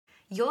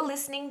You're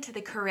listening to the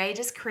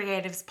Courageous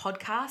Creatives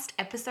podcast,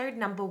 episode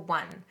number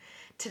 1.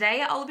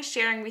 Today, I'll be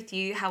sharing with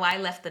you how I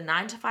left the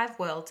 9-to-5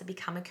 world to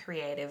become a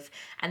creative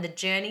and the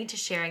journey to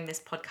sharing this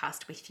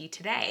podcast with you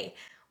today.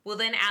 We'll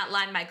then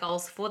outline my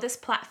goals for this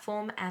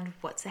platform and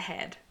what's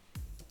ahead.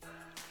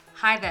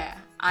 Hi there,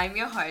 I'm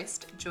your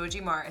host, Georgie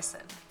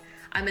Morrison.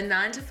 I'm a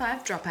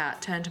 9-to-5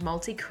 dropout turned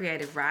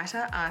multi-creative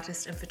writer,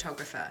 artist, and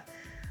photographer.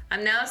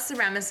 I'm now a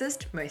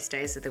ceramicist most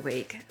days of the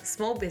week,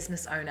 small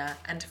business owner,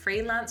 and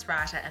freelance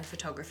writer and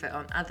photographer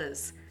on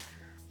others.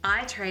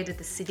 I traded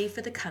the city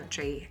for the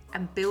country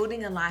and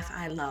building a life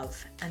I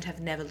love and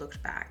have never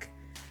looked back.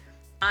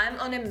 I'm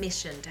on a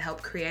mission to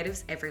help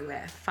creatives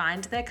everywhere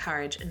find their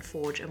courage and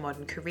forge a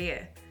modern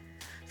career.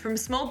 From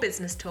small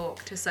business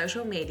talk to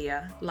social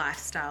media,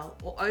 lifestyle,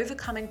 or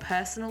overcoming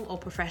personal or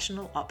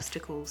professional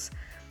obstacles,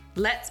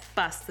 let's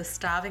bust the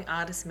starving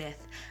artist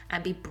myth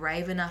and be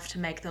brave enough to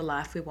make the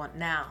life we want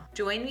now.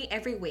 Join me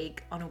every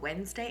week on a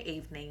Wednesday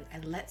evening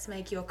and let's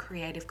make your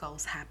creative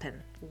goals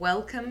happen.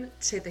 Welcome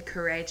to the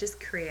Courageous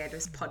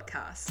Creatives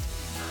podcast.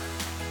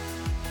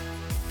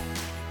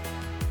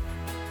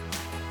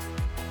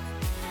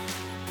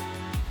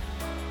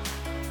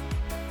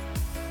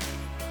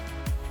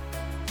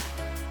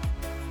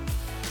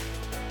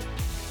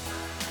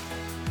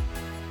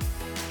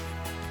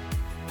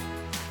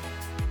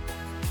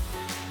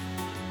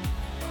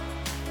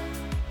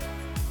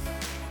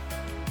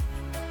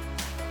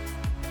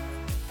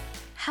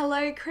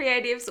 Hello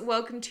creatives,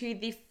 welcome to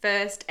the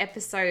first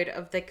episode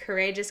of the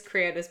Courageous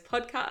Creators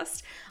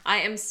podcast. I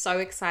am so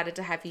excited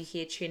to have you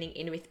here tuning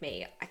in with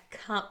me. I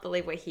can't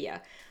believe we're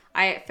here.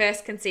 I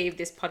first conceived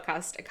this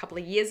podcast a couple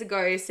of years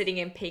ago, sitting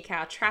in peak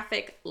hour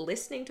traffic,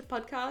 listening to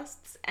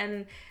podcasts,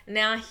 and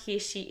now here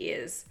she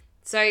is.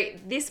 So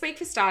this week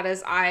for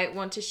starters, I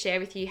want to share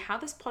with you how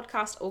this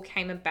podcast all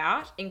came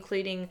about,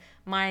 including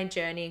my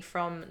journey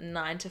from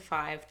 9 to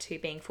 5 to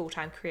being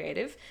full-time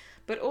creative,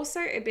 but also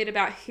a bit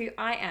about who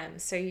I am,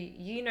 so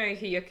you know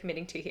who you're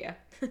committing to here.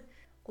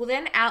 We'll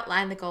then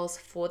outline the goals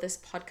for this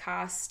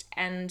podcast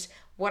and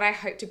what I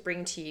hope to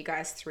bring to you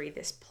guys through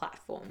this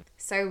platform.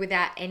 So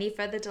without any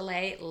further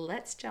delay,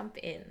 let's jump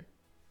in.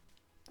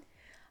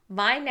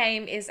 My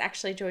name is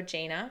actually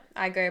Georgina.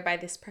 I go by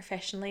this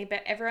professionally,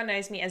 but everyone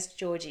knows me as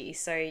Georgie,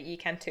 so you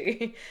can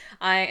too.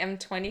 I am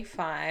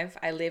 25.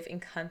 I live in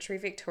country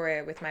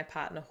Victoria with my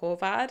partner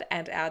Horvath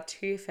and our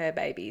 2 fur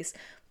babies,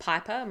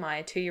 Piper,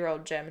 my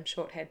 2-year-old German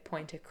Shorthaired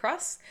Pointer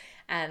Cross,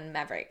 and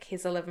Maverick,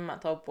 his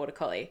 11-month-old Border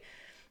Collie.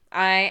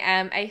 I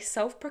am a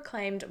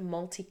self-proclaimed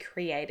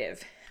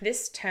multi-creative.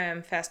 This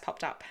term first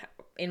popped up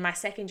in my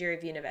second year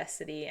of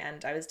university,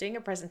 and I was doing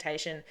a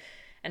presentation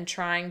and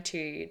trying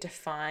to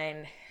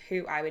define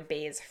who I would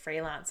be as a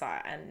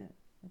freelancer and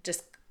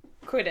just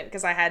couldn't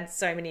because I had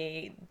so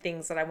many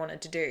things that I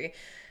wanted to do.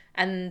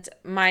 And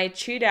my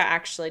tutor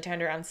actually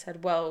turned around and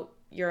said, well,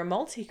 you're a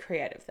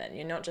multi-creative then,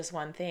 you're not just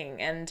one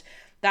thing. And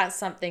that's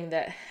something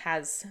that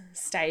has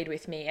stayed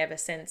with me ever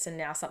since, and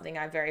now something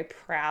I very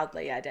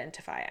proudly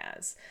identify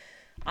as.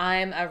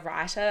 I'm a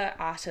writer,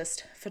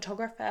 artist,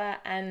 photographer,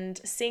 and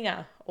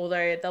singer,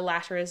 although the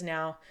latter is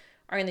now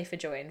only for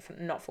joy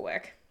and not for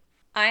work.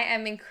 I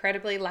am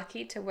incredibly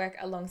lucky to work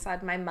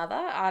alongside my mother,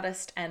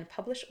 artist and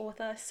published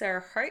author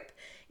Sarah Hope,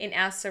 in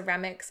our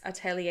ceramics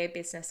atelier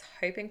business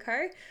Hope &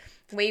 Co.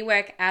 We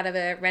work out of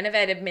a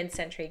renovated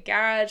mid-century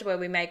garage where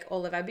we make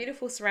all of our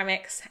beautiful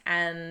ceramics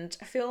and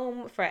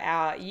film for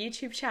our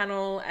YouTube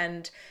channel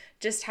and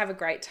just have a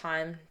great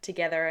time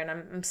together. And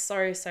I'm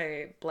so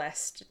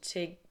blessed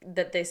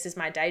that this is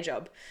my day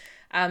job.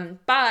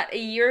 But a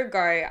year ago,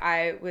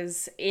 I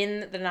was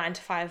in the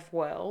 9-to-5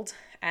 world,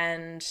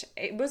 and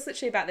it was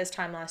literally about this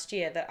time last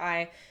year that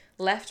I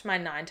left my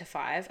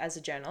 9-to-5 as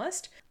a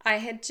journalist. I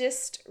had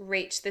just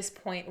reached this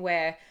point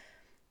where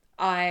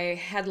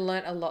I had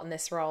learnt a lot in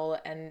this role,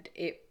 and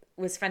it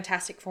was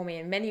fantastic for me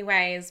in many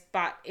ways,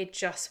 but it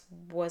just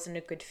wasn't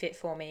a good fit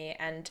for me.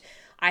 And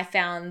I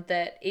found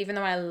that even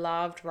though I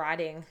loved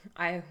writing,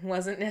 I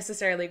wasn't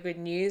necessarily a good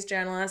news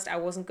journalist. I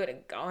wasn't good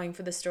at going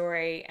for the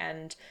story,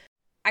 and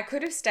I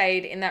could have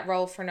stayed in that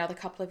role for another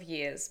couple of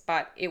years,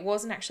 but it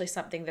wasn't actually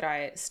something that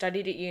I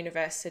studied at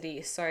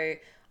university, so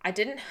I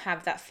didn't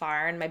have that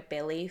fire in my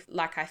belly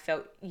like I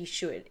felt you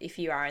should if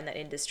you are in that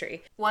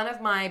industry. One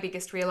of my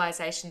biggest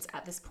realizations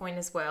at this point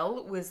as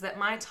well was that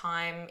my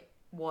time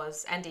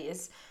was and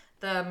is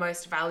the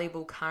most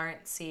valuable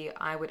currency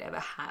I would ever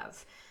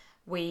have.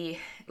 We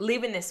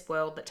live in this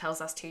world that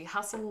tells us to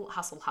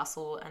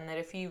hustle, and that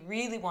if you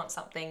really want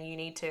something, you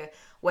need to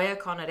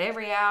work on it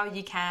every hour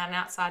you can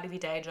outside of your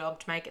day job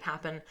to make it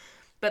happen.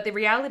 But the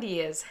reality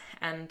is,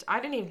 and I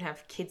don't even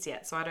have kids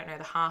yet, so I don't know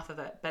the half of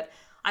it, but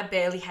I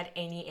barely had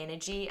any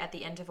energy at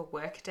the end of a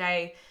work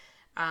day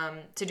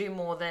to do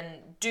more than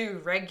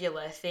do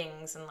regular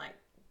things and like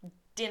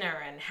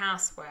dinner and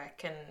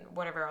housework and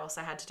whatever else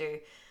I had to do.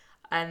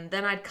 And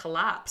then I'd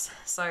collapse.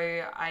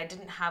 So I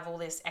didn't have all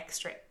this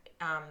extra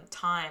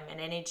time and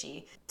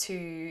energy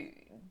to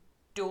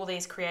do all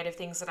these creative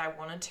things that I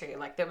wanted to.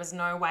 Like, there was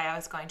no way I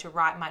was going to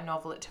write my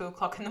novel at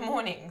 2:00 in the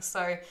morning.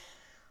 So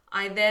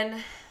I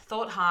then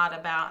thought hard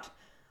about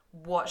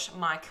what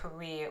my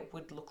career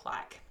would look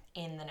like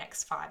in the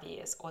next 5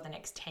 years or the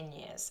next 10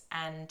 years.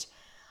 And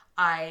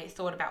I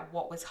thought about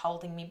what was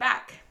holding me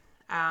back.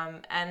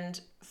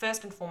 And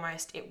first and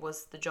foremost, it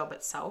was the job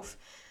itself,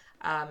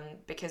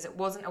 because it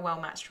wasn't a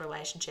well-matched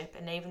relationship.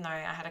 And even though I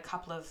had a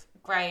couple of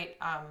great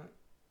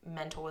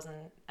mentors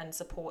and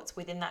supports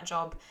within that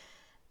job,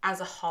 as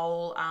a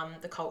whole,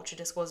 the culture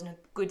just wasn't a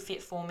good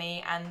fit for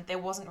me, and there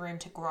wasn't room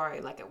to grow.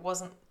 Like, it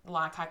wasn't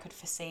like I could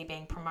foresee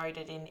being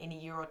promoted in a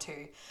year or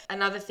two.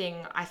 Another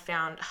thing I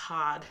found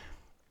hard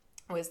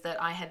was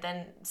that I had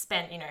then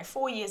spent,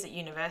 4 years at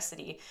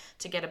university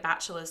to get a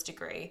bachelor's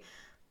degree,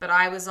 but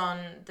I was on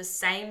the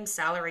same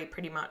salary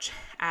pretty much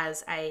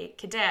as a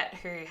cadet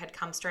who had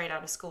come straight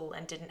out of school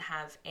and didn't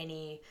have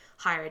any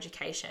higher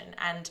education.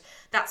 And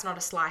that's not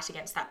a slight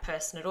against that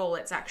person at all.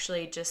 It's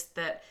actually just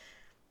that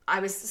I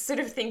was sort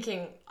of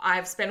thinking,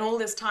 I've spent all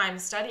this time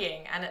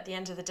studying, and at the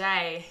end of the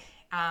day,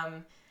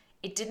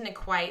 it didn't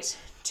equate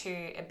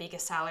to a bigger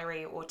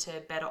salary or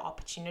to better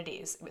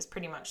opportunities. It was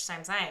pretty much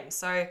same.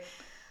 So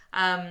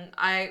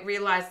I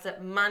realized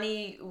that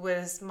money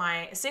was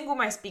my single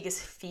most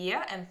biggest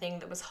fear and thing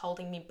that was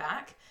holding me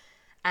back.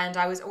 And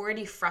I was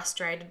already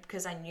frustrated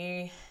because I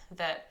knew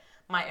that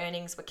my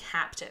earnings were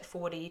capped at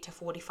 $40,000 to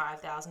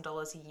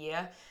 $45,000 a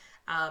year.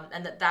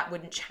 And that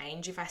wouldn't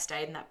change if I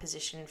stayed in that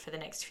position for the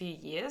next few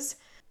years.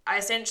 I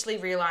essentially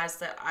realized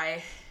that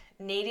I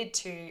needed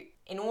to,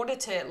 in order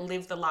to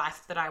live the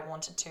life that I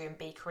wanted to and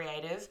be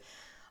creative,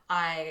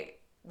 I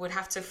would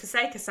have to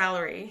forsake a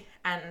salary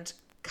and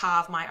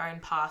carve my own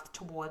path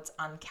towards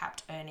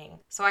uncapped earning.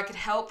 So I could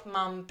help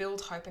Mum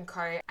build Hope &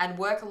 Co. and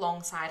work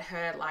alongside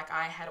her like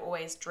I had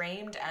always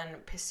dreamed,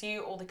 and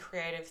pursue all the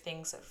creative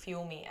things that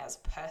fuel me as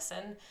a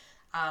person.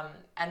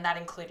 And that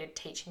included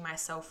teaching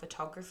myself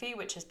photography,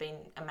 which has been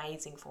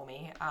amazing for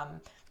me.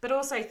 But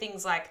also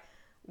things like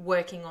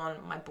working on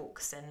my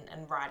books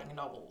and writing a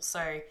novel.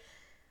 So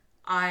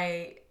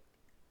I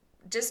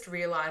just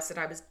realized that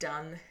I was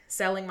done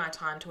selling my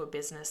time to a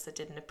business that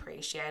didn't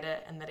appreciate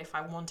it, and that if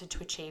I wanted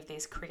to achieve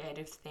these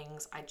creative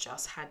things, I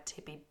just had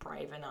to be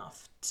brave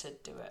enough to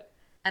do it.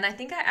 And I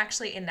think I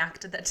actually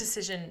enacted that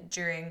decision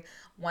during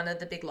one of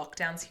the big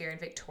lockdowns here in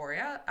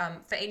Victoria.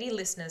 For any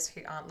listeners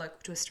who aren't local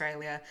to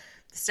Australia,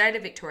 the state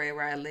of Victoria,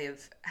 where I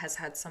live, has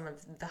had some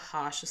of the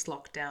harshest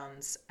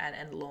lockdowns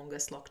and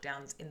longest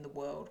lockdowns in the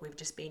world. We've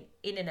just been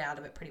in and out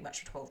of it pretty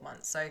much for 12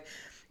 months. So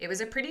it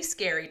was a pretty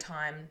scary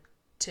time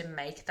to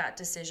make that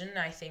decision.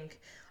 I think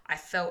I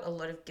felt a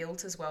lot of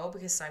guilt as well,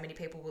 because so many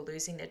people were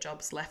losing their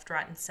jobs left,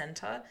 right, and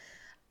centre.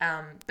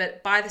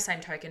 But by the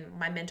same token,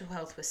 my mental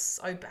health was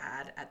so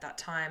bad at that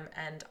time,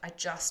 and I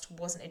just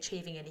wasn't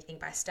achieving anything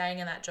by staying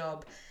in that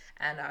job.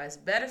 And I was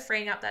better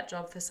freeing up that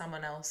job for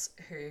someone else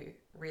who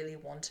really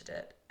wanted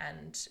it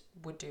and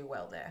would do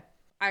well there.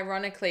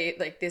 Ironically,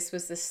 this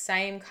was the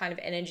same kind of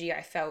energy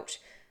I felt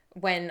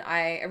when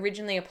I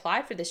originally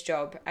applied for this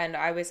job, and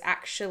I was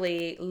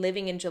actually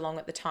living in Geelong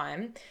at the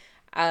time.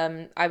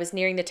 I was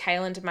nearing the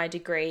tail end of my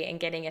degree and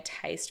getting a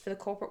taste for the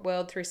corporate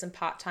world through some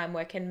part-time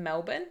work in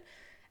Melbourne.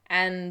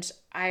 And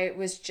I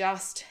was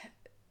just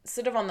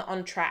sort of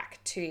on track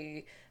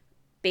to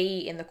be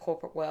in the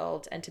corporate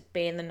world and to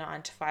be in the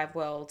 9-to-5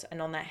 world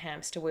and on that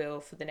hamster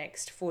wheel for the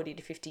next 40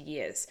 to 50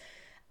 years.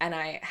 And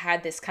I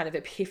had this kind of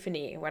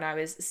epiphany when I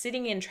was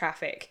sitting in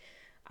traffic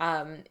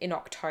in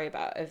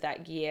October of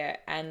that year,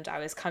 and I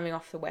was coming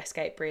off the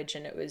Westgate Bridge,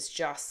 and it was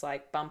just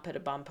like bumper to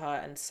bumper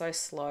and so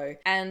slow.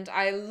 And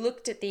I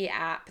looked at the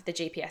app, the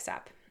GPS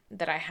app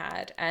that I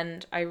had,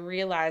 and I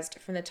realized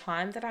from the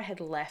time that I had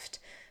left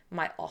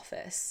my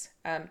office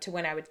to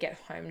when I would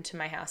get home to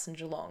my house in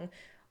Geelong,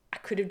 I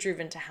could have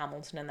driven to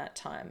Hamilton in that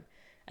time.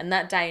 And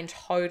that day in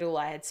total,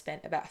 I had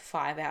spent about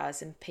 5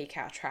 hours in peak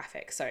hour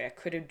traffic. So I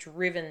could have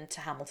driven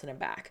to Hamilton and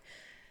back.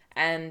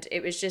 And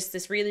it was just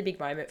this really big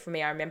moment for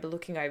me. I remember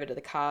looking over to the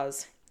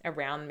cars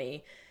around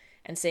me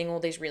and seeing all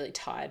these really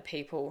tired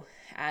people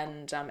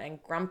and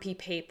grumpy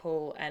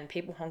people and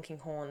people honking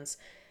horns.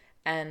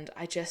 And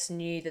I just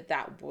knew that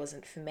that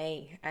wasn't for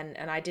me. And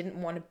I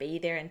didn't want to be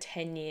there in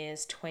 10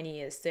 years, 20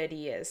 years, 30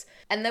 years.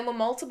 And there were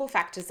multiple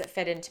factors that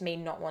fed into me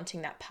not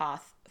wanting that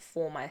path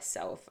for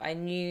myself. I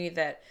knew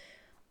that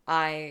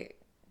I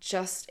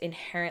just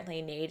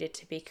inherently needed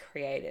to be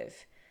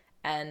creative.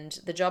 And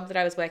the job that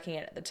I was working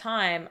at the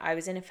time, I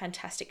was in a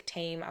fantastic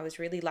team. I was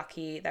really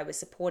lucky. They were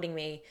supporting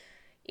me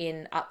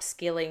in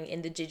upskilling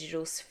in the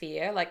digital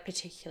sphere, like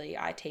particularly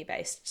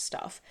IT-based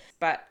stuff.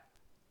 But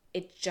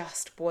it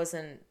just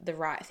wasn't the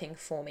right thing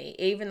for me.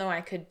 Even though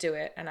I could do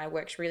it and I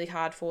worked really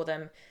hard for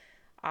them,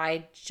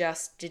 I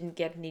just didn't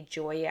get any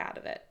joy out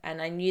of it.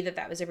 And I knew that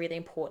that was a really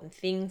important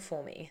thing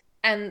for me.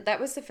 And that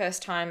was the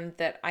first time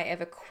that I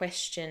ever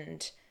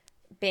questioned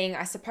being,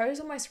 I suppose,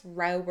 almost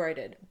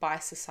railroaded by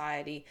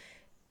society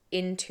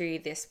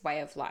into this way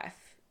of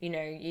life. You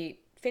know, you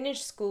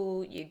finish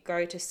school, you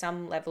go to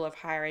some level of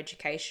higher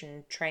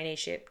education,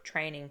 traineeship,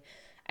 training,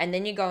 and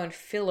then you go and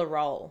fill a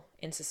role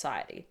in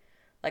society.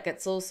 Like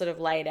it's all sort of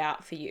laid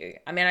out for you.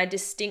 I mean, I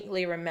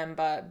distinctly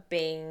remember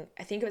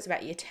I think it was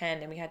about year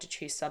 10 and we had to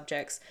choose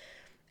subjects.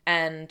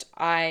 And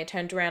I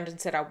turned around and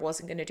said I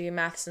wasn't going to do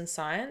maths and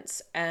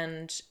science.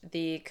 And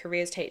the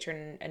careers teacher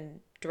and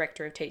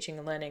director of teaching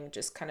and learning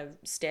just kind of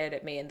stared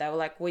at me and they were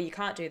like, well, you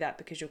can't do that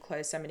because you'll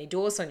close so many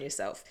doors on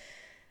yourself.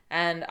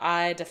 And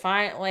I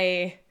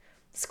defiantly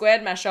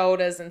squared my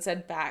shoulders and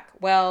said back,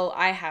 well,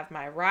 I have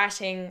my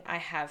writing, I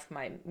have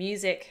my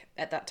music.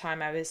 At that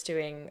time, I was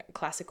doing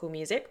classical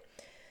music.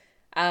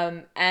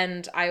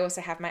 And I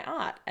also have my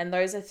art. And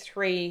those are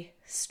 3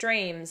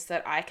 streams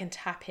that I can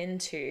tap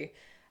into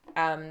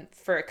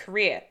for a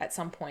career at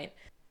some point.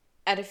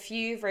 At a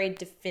few very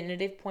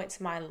definitive points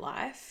in my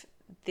life,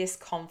 this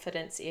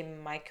confidence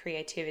in my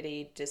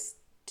creativity just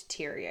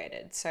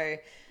deteriorated. So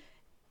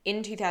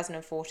in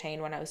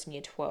 2014, when I was in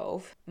year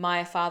 12,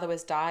 my father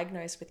was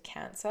diagnosed with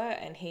cancer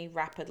and he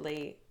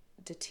rapidly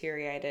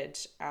deteriorated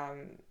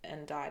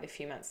and died a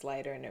few months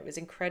later. And it was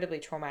incredibly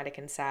traumatic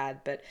and sad,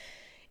 but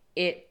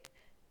it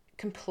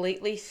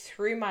completely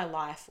threw my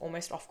life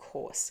almost off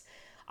course.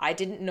 I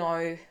didn't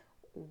know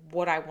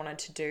what I wanted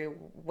to do,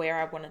 where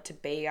I wanted to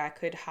be. I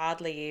could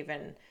hardly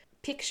even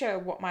picture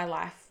what my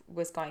life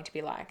was going to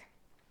be like.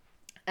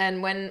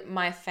 And when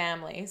my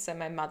family, so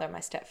my mother,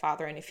 my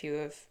stepfather, and a few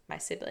of my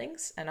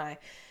siblings, and I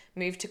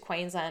moved to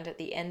Queensland at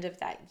the end of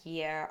that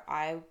year,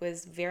 I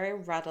was very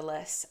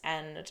rudderless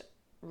and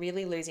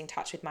really losing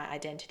touch with my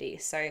identity.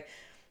 So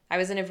I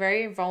was in a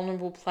very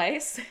vulnerable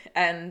place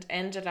and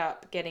ended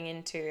up getting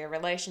into a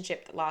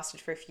relationship that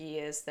lasted for a few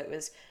years that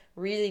was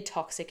really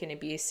toxic and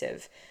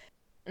abusive.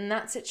 And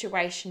that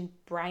situation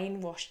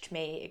brainwashed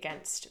me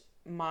against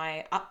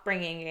my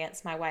upbringing,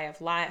 against my way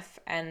of life,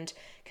 and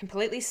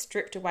completely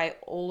stripped away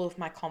all of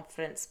my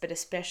confidence, but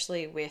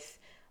especially with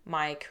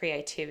my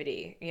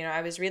creativity. You know,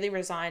 I was really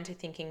resigned to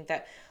thinking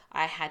that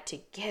I had to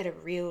get a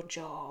real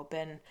job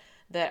and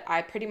that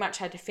I pretty much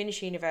had to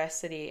finish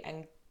university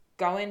and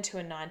go into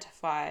a 9 to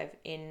 5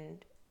 in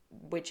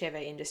whichever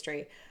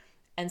industry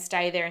and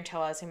stay there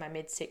until I was in my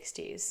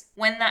mid-60s.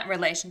 When that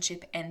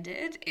relationship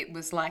ended, it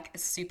was like a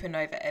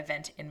supernova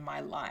event in my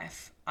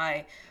life.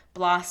 I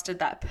blasted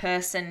that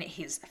person,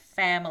 his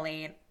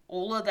family, and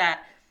all of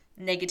that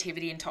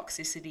negativity and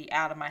toxicity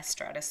out of my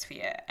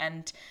stratosphere.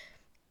 And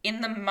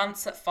in the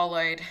months that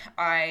followed,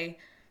 I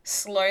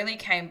slowly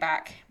came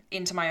back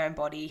into my own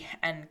body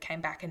and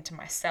came back into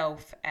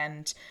myself,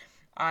 and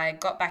I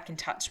got back in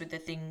touch with the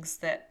things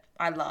that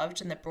I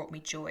loved and that brought me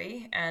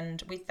joy.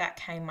 And with that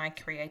came my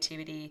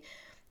creativity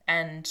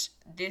and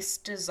this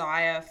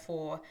desire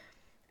for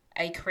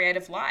a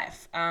creative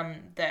life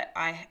that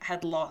I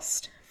had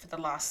lost for the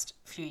last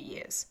few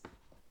years.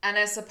 And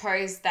I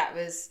suppose that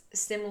was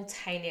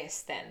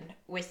simultaneous then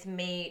with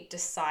me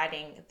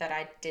deciding that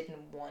I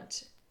didn't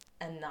want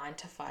a 9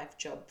 to 5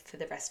 job for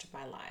the rest of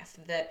my life,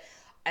 that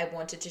I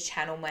wanted to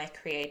channel my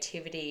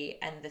creativity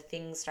and the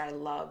things that I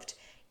loved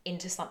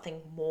into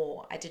something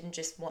more. I didn't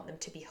just want them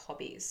to be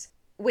hobbies.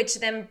 Which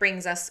then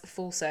brings us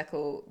full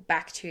circle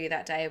back to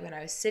that day when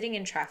I was sitting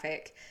in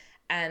traffic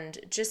and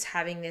just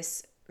having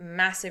this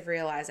massive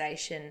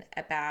realization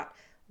about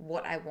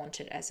what I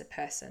wanted as a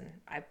person.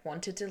 I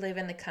wanted to live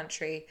in the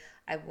country.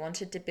 I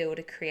wanted to build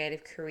a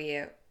creative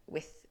career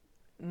with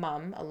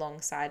mum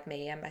alongside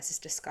me and my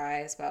sister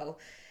Sky as well.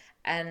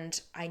 And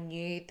I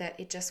knew that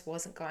it just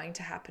wasn't going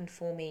to happen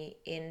for me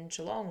in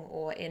Geelong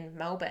or in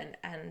Melbourne.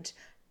 And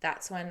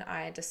that's when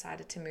I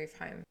decided to move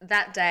home.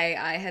 That day,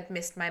 I had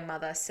missed my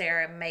mother,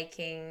 Sarah,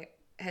 making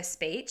her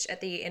speech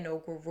at the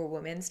inaugural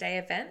Women's Day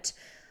event.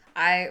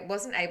 I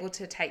wasn't able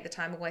to take the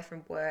time away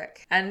from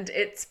work. And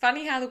it's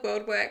funny how the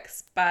world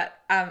works, but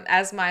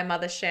as my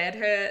mother shared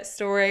her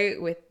story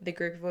with the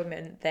group of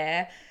women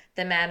there,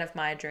 the man of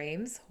my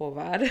dreams,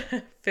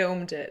 Horvath,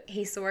 filmed it.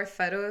 He saw a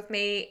photo of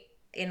me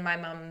in my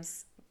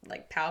mum's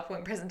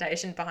PowerPoint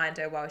presentation behind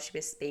her while she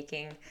was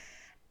speaking,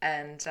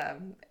 and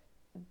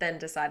then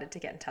decided to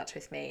get in touch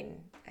with me.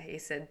 And he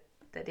said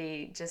that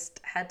he just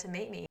had to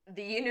meet me.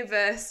 The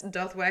universe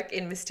doth work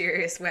in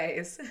mysterious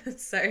ways.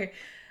 So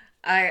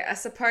I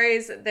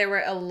suppose there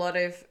were a lot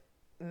of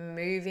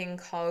moving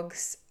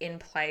cogs in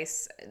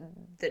place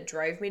that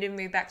drove me to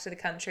move back to the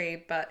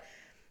country, but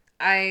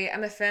I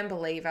am a firm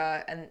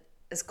believer, and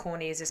as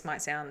corny as this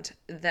might sound,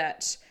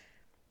 that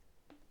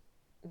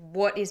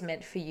what is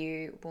meant for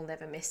you will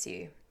never miss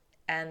you.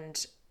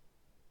 And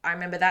I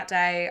remember that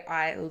day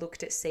I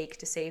looked at Seek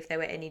to see if there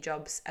were any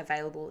jobs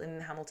available in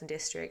the Hamilton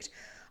district.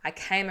 I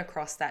came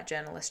across that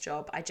journalist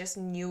job. I just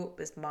knew it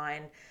was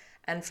mine.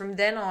 And from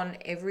then on,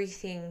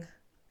 everything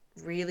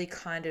really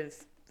kind of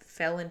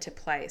fell into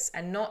place,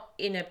 and not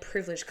in a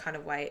privileged kind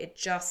of way. It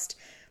just,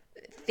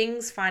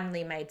 things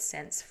finally made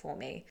sense for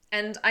me.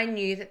 And I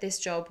knew that this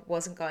job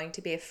wasn't going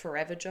to be a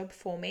forever job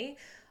for me.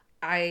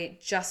 I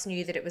just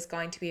knew that it was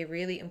going to be a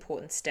really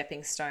important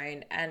stepping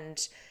stone.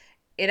 And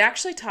it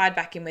actually tied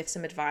back in with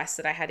some advice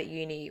that I had at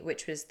uni,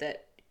 which was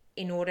that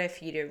in order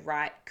for you to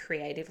write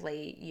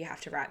creatively, you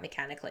have to write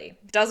mechanically.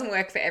 It doesn't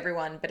work for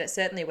everyone, but it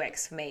certainly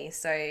works for me.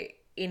 So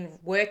in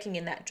working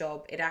in that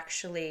job, it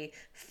actually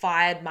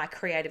fired my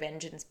creative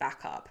engines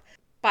back up.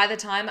 By the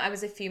time I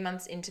was a few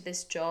months into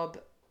this job,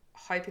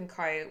 Hope &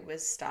 Co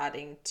was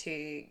starting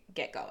to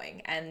get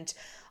going. And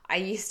I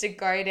used to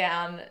go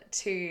down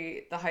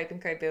to the Hope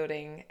 & Co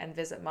building and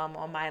visit Mum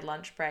on my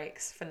lunch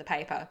breaks from the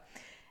paper.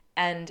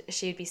 And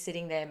she'd be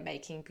sitting there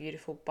making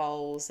beautiful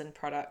bowls and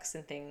products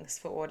and things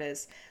for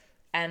orders.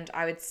 And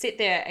I would sit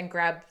there and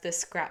grab the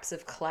scraps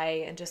of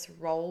clay and just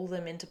roll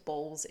them into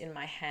balls in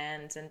my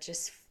hands and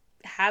just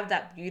have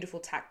that beautiful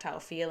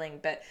tactile feeling.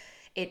 But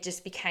it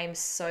just became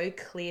so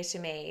clear to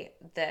me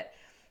that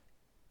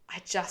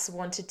I just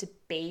wanted to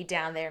be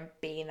down there and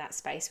be in that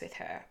space with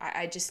her.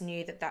 I just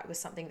knew that that was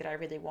something that I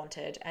really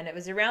wanted. And it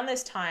was around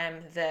this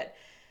time that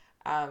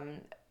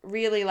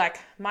really like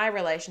my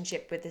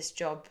relationship with this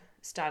job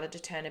started to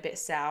turn a bit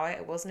sour.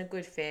 It wasn't a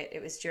good fit.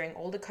 It was during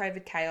all the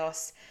COVID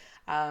chaos.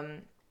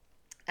 And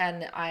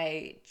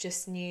I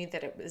just knew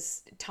that it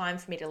was time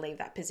for me to leave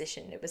that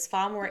position. It was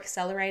far more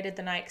accelerated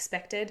than I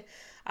expected.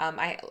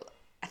 I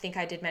think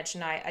I did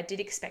mention I did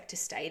expect to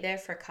stay there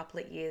for a couple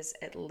of years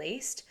at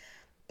least.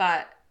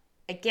 But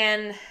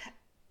again,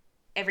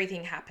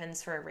 everything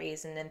happens for a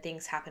reason and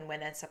things happen when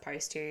they're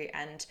supposed to.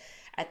 And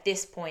at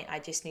this point, I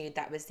just knew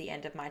that was the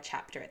end of my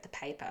chapter at the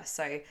paper.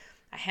 So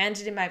I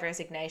handed in my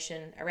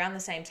resignation. Around the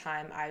same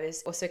time, I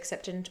was also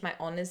accepted into my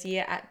honours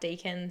year at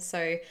Deakin.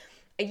 So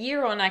a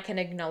year on, I can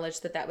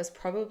acknowledge that that was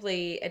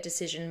probably a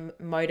decision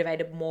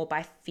motivated more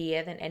by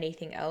fear than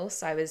anything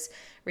else. I was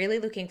really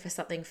looking for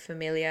something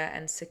familiar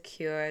and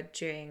secure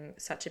during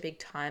such a big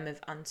time of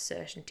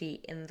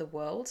uncertainty in the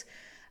world.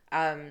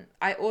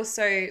 I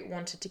also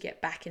wanted to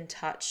get back in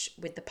touch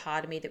with the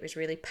part of me that was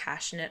really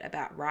passionate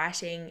about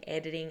writing,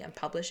 editing, and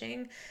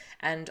publishing.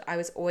 And I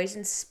was always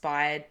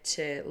inspired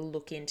to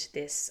look into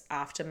this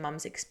after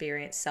Mum's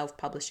experience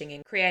self-publishing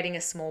and creating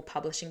a small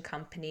publishing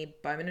company,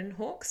 Bowman and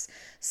Hawkes.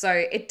 So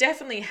it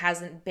definitely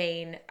hasn't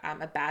been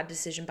a bad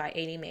decision by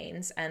any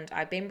means. And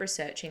I've been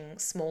researching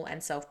small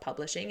and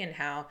self-publishing and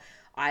how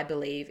I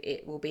believe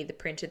it will be the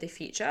print of the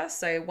future.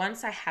 So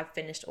once I have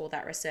finished all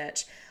that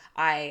research,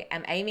 I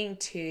am aiming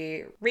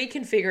to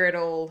reconfigure it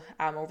all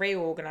or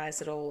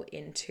reorganize it all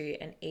into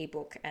an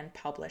ebook and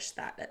publish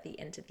that at the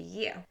end of the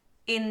year.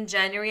 In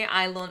January,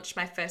 I launched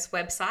my first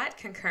website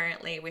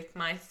concurrently with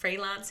my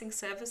freelancing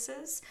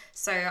services.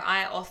 So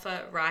I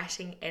offer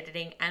writing,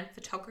 editing, and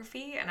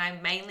photography, and I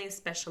mainly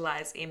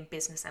specialize in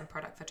business and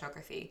product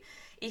photography.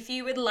 If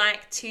you would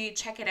like to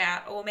check it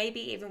out or maybe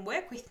even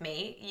work with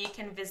me, you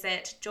can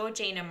visit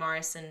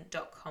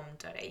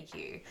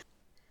georginamorrison.com.au.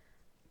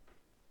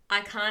 I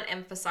can't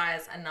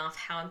emphasize enough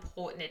how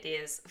important it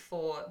is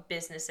for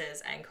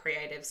businesses and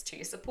creatives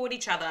to support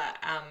each other,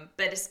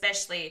 but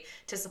especially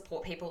to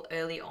support people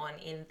early on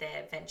in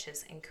their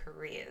ventures and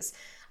careers.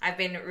 I've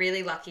been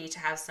really lucky to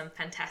have some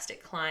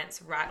fantastic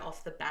clients right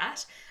off the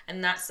bat,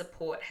 and that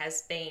support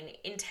has been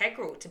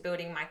integral to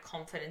building my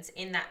confidence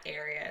in that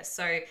area.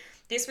 So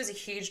this was a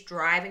huge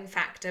driving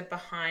factor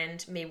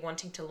behind me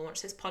wanting to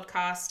launch this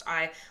podcast.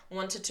 I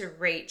wanted to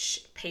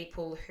reach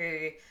people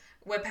who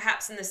were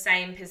perhaps in the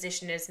same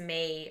position as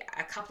me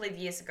a couple of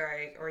years ago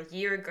or a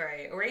year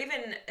ago, or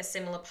even a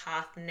similar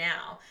path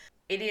now.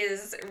 It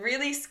is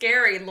really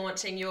scary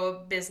launching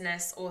your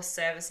business or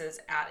services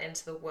out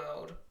into the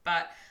world,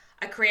 but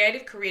a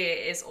creative career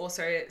is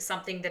also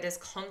something that is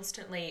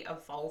constantly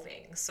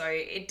evolving. So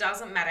it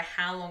doesn't matter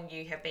how long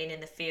you have been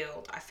in the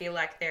field. I feel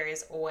like there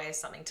is always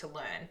something to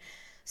learn.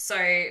 So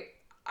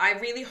I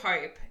really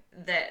hope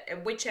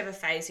that whichever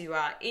phase you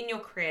are in your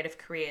creative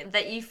career,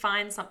 that you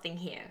find something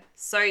here.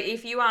 So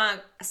if you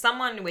are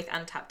someone with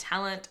untapped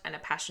talent and a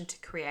passion to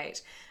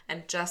create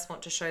and just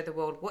want to show the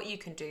world what you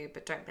can do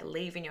but don't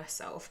believe in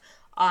yourself,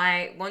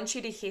 I want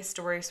you to hear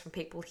stories from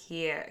people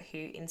here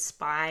who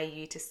inspire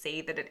you to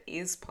see that it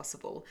is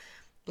possible.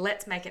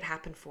 Let's make it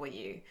happen for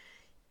you.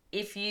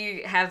 If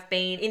you have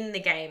been in the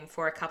game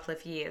for a couple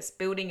of years,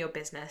 building your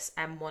business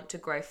and want to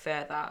grow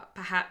further,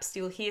 perhaps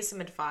you'll hear some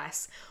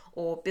advice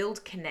or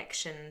build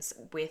connections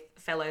with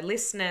fellow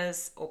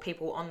listeners or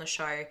people on the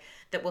show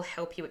that will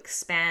help you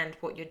expand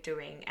what you're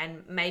doing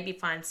and maybe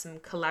find some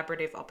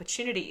collaborative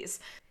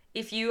opportunities.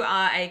 If you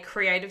are a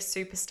creative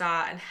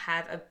superstar and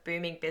have a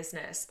booming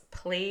business,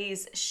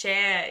 please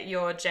share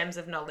your gems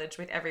of knowledge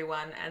with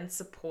everyone and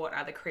support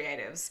other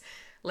creatives.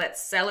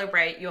 Let's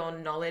celebrate your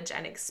knowledge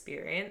and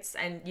experience,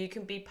 and you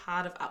can be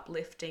part of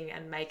uplifting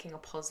and making a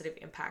positive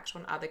impact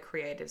on other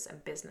creatives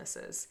and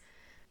businesses.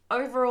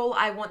 Overall,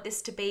 I want this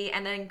to be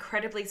an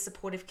incredibly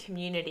supportive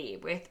community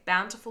with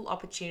bountiful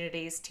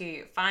opportunities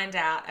to find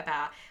out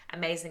about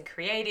amazing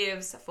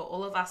creatives, for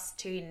all of us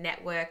to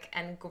network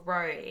and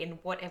grow in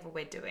whatever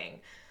we're doing.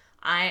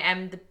 I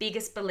am the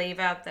biggest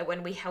believer that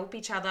when we help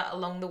each other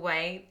along the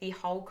way, the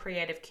whole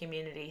creative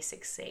community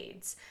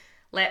succeeds.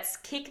 Let's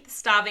kick the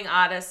starving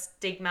artist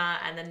stigma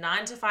and the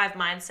 9-to-5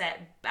 mindset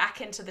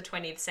back into the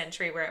 20th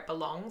century where it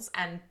belongs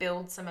and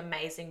build some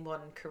amazing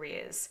modern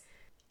careers.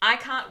 I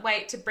can't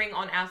wait to bring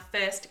on our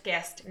first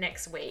guest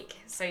next week.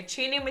 So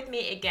tune in with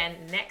me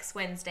again next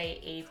Wednesday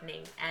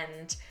evening,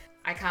 and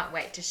I can't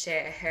wait to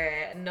share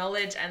her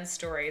knowledge and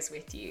stories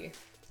with you.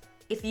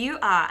 If you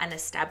are an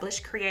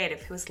established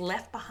creative who has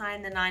left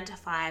behind the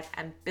 9-to-5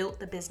 and built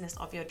the business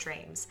of your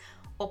dreams,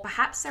 or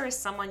perhaps there is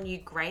someone you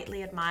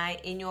greatly admire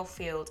in your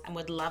field and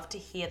would love to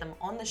hear them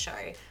on the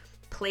show,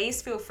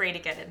 please feel free to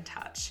get in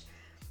touch.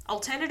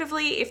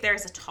 Alternatively, if there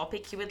is a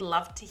topic you would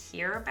love to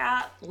hear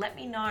about, let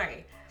me know.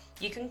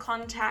 You can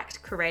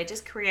contact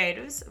Courageous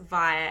Creatives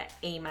via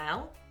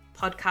email,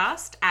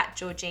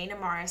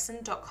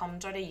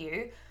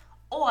 podcast@georginamorrison.com.au,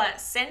 or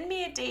send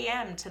me a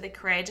DM to the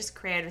Courageous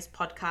Creatives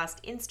Podcast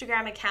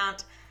Instagram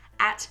account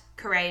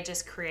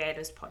 @Courageous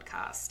Creatives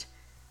Podcast.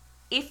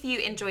 If you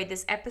enjoyed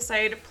this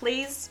episode,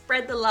 please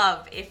spread the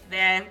love. If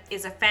there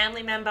is a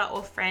family member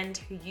or friend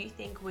who you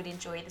think would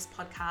enjoy this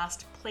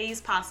podcast,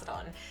 please pass it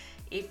on.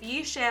 If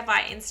you share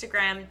via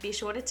Instagram, be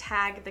sure to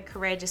tag the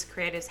Courageous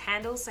Creatives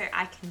handle so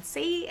I can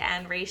see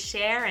and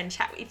reshare and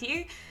chat with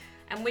you.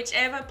 And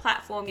whichever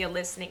platform you're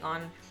listening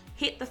on,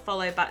 hit the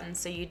follow button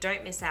so you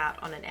don't miss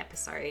out on an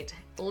episode.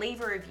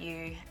 Leave a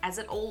review, as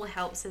it all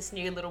helps this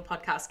new little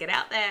podcast get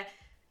out there.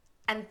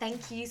 And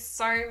thank you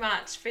so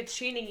much for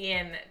tuning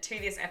in to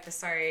this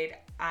episode.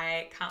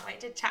 I can't wait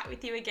to chat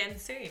with you again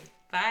soon.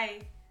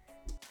 Bye.